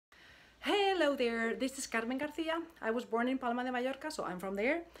Hello there, this is Carmen García. I was born in Palma de Mallorca, so I'm from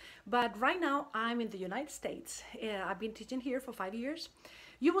there. But right now I'm in the United States. I've been teaching here for 5 years.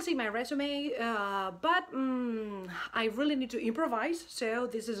 You will see my resume, but I really need to improvise. So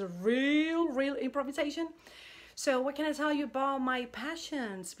this is a real improvisation. So what can I tell you about my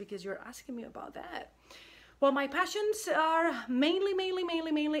passions? Because you're asking me about that. Well, my passions are mainly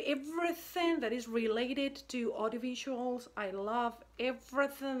everything that is related to audiovisuals. I love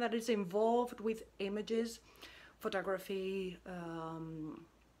everything that is involved with images, photography,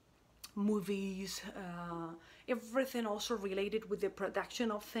 movies, everything also related with the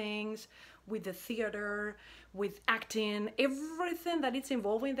production of things, with the theater, with acting, everything that is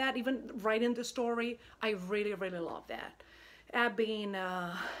involved in that, even writing the story. I really love that. I've been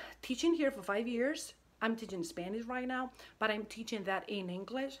teaching here for 5 years. I'm teaching Spanish right now, but I'm teaching that in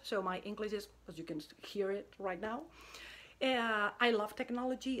English. So my English is, as you can hear it right now. I love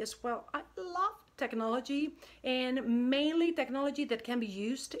technology as well. I love technology, and mainly technology that can be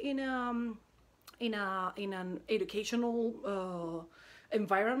used in an educational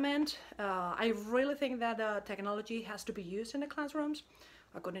environment. I really think that technology has to be used in the classrooms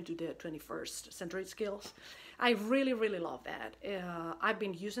according to the 21st century skills. I really love that. I've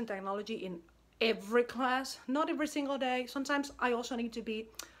been using technology in every class, not every single day. Sometimes I also need to be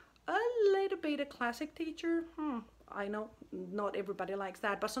a little bit a classic teacher. I know not everybody likes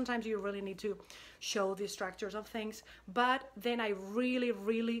that, but sometimes you really need to show the structures of things. But then I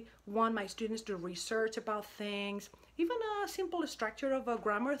really want my students to research about things, even a simple structure of a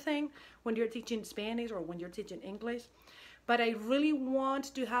grammar thing when you're teaching Spanish or when you're teaching English. But I really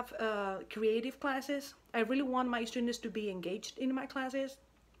want to have creative classes. I really want my students to be engaged in my classes.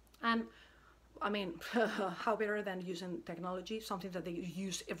 And I mean, how better than using technology, something that they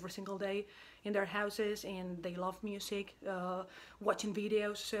use every single day in their houses, and they love music, watching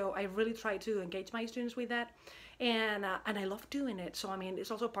videos. So I really try to engage my students with that, and I love doing it. So I mean,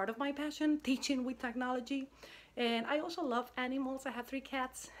 it's also part of my passion, teaching with technology. And I also love animals. I have 3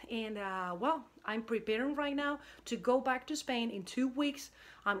 cats, and well, I'm preparing right now to go back to Spain in 2 weeks.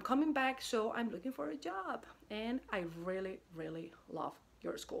 I'm coming back, so I'm looking for a job, and I really love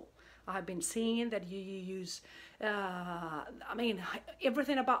your school. I've been seeing that you use, I mean,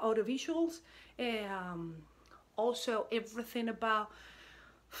 everything about audiovisuals, also everything about,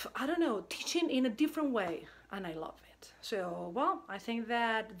 I don't know, teaching in a different way, and I love it. So, well, I think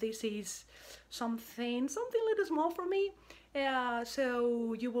that this is something a little small for me,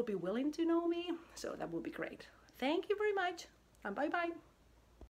 so you will be willing to know me, so that would be great. Thank you very much, and bye-bye.